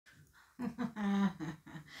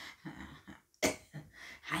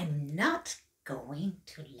I'm not going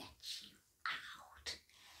to let you out.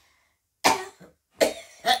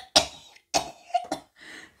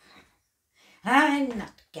 I'm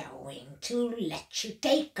not going to let you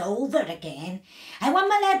take over again. I want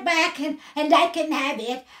my life back and I can have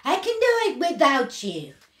it. I can do it without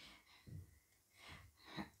you.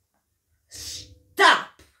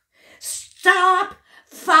 Stop! Stop!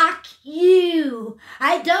 Fuck you!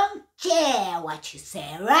 I don't care what you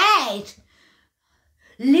say, right?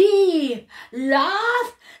 Leave!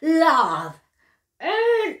 Love! Love!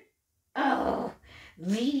 L-O-V-E.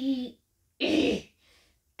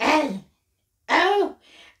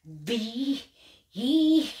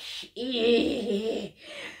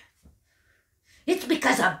 It's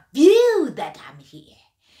because of you that I'm here.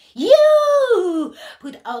 You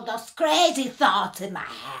put all those crazy thoughts in my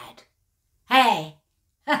head. Hey,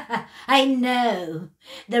 I know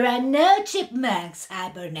there are no chipmunks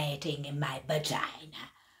hibernating in my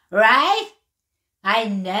vagina, right? I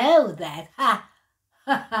know that. Ha,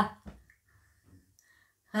 ha, ha.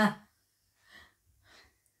 Ha.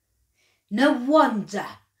 No wonder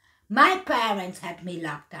my parents had me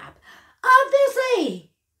locked up.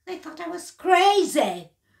 Obviously, they thought I was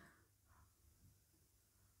crazy.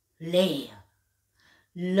 Live,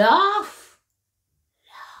 laugh,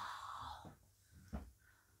 love.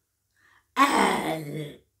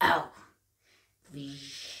 L-O-V-E.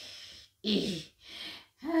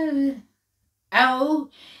 L-O-V-E.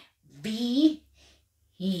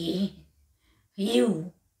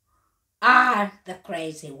 You are the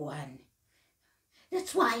crazy one.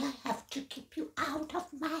 That's why I have to keep you out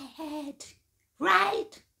of my head,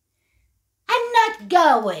 right? I'm not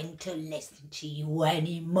going to listen to you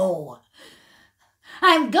anymore.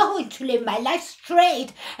 I'm going to live my life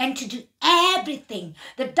straight and to do everything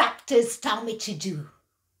the doctors tell me to do,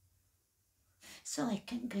 so I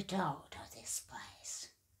can get out of this place.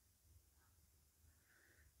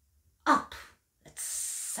 Up at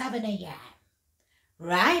 7 a.m.,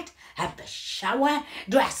 right? Have a shower,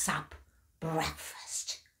 dress up,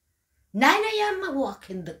 breakfast. 9 a.m. I walk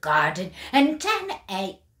in the garden, and 10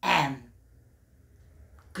 a.m.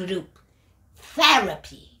 group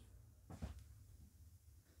therapy.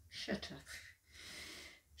 Shut up.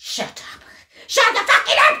 Shut up. Shut the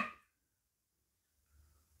fucking up!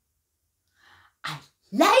 I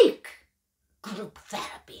like group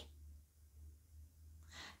therapy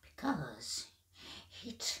because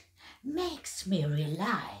it makes me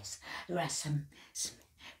realize there are some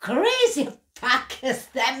crazy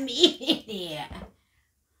fuckers than me in here.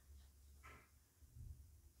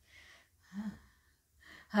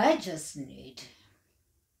 I just need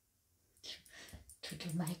to do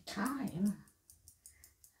my time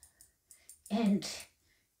and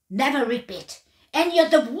never repeat any of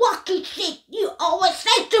the wacky shit you always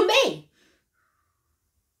say to me.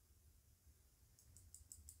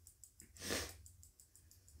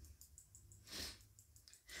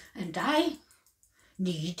 And I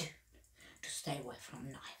need to stay away from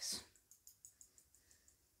knives.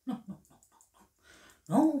 No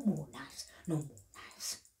more knives. No more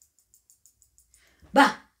knives.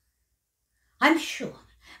 But I'm sure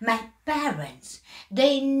my parents,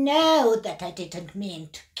 they know that I didn't mean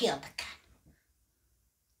to kill the cat.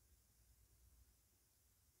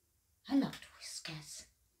 I loved whiskers.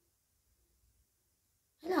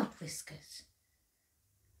 I loved whiskers.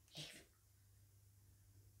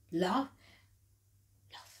 Love.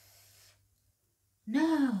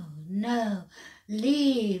 No,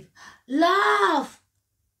 leave, love,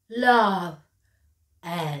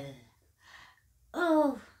 L,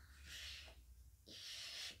 O,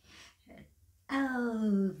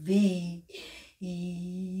 O, V,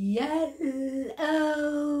 E, L,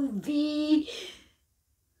 O, V.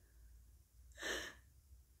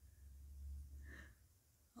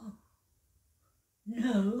 Oh,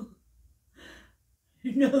 no.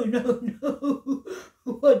 No.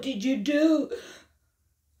 What did you do?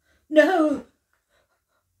 No.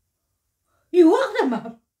 You woke them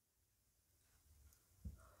up.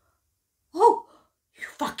 Oh, you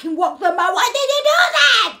fucking woke them up. Why did you do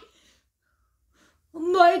that? Oh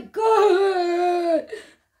my God.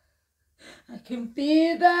 I can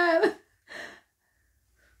feel them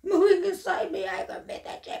moving inside me. I can feel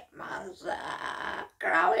the chipmunks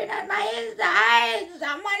crawling on my inside.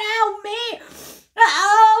 Someone help me.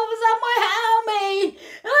 Oh, someone help me.